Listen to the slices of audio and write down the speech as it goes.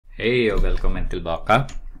Hej och välkommen tillbaka.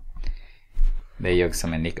 Det är jag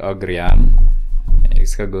som är Agriam.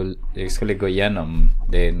 Jag skulle gå igenom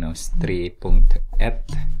Diagnos 3.1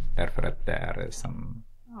 därför att det är som,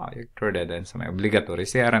 jag tror det är den som är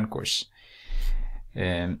obligatorisk i en kurs.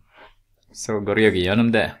 Så går jag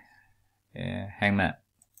igenom det. Häng med.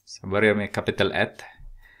 Så börjar med kapitel 1.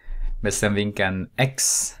 Bestäm vinkeln X.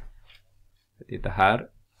 Titta här.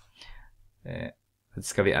 Vad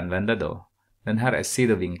ska vi använda då? Den här är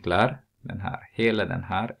sidovinklar. Hela den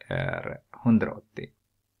här är 180.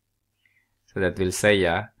 Så det vill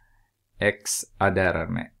säga X adderar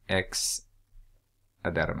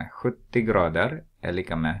med 70 grader är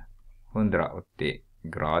lika med 180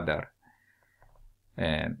 grader.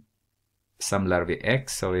 Samlar vi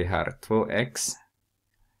X så vi har 2X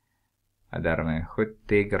adderar med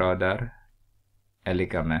 70 grader är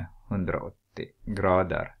lika med 180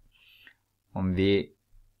 grader. Om vi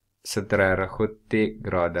subtraherar 70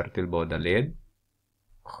 grader till båda led,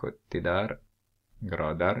 70 där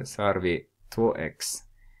grader, så har vi 2x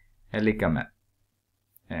är lika med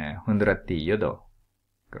 110 då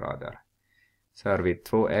grader. Så har vi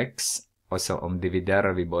 2x och så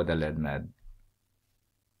omdividerar vi båda led med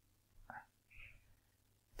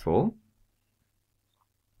 2.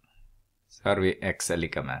 Så har vi x är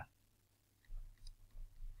lika med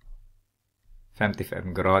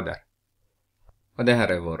 55 grader. Och det här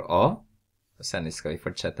är vår A. Och sen ska vi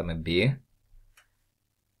fortsätta med B.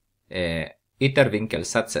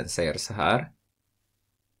 Yttervinkelsatsen säger så här.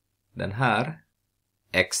 Den här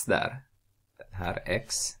x där. Den här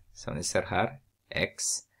x som ni ser här. X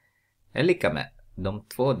är lika med de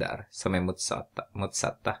två där som är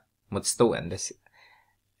motstående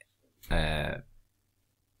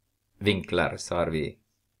vinklar. Så har vi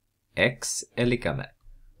x är lika med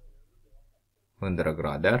 100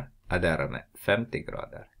 grader. Adderar med 50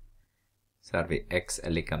 grader. Så har vi x är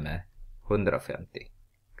lika med 150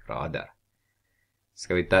 grader.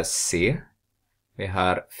 Ska vi ta C. Vi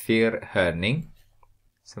har fyrhörning.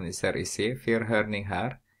 Som ni ser i C. Fyrhörning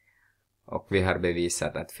här. Och vi har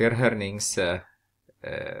bevisat att fyrhörnings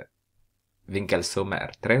vinkelsumma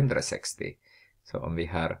är 360. Så om vi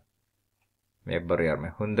börjar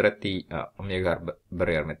med 110. Om jag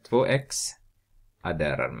börjar med 2x.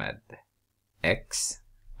 Adderar med x.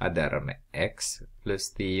 Adderar med x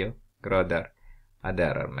plus 10 grader.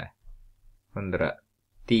 Adderar med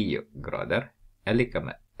 110 grader. Är lika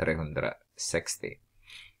med 360.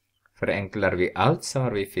 Förenklar vi allt så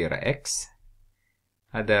har vi 4x.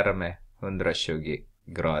 Adderar med 120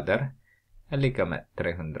 grader. Är lika med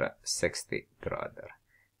 360 grader.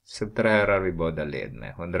 Subtraherar vi båda led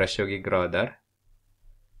med 120 grader.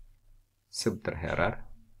 Subtraherar.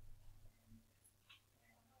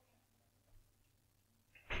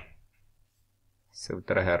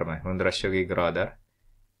 Subtraherar med 120 grader.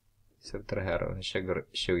 Subtraherar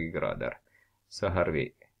 120 grader. Så har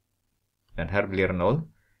vi. Den här blir 0.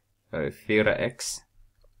 4x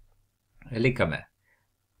är lika med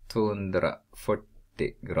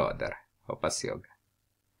 240 grader. Hoppas jag.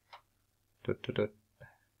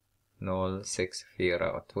 0, 6,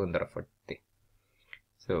 4 och 240.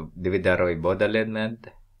 Så dividerar vi båda led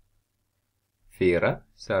med 4.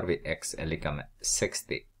 Så har vi x är lika med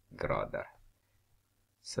 60 grader.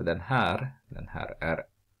 Så den här är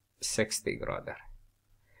 60 grader.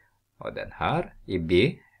 Och den här i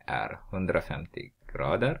B är 150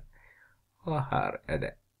 grader. Och här är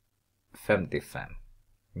det 55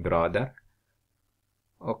 grader.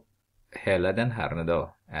 Och hela den här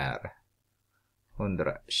då är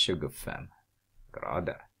 125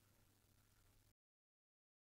 grader.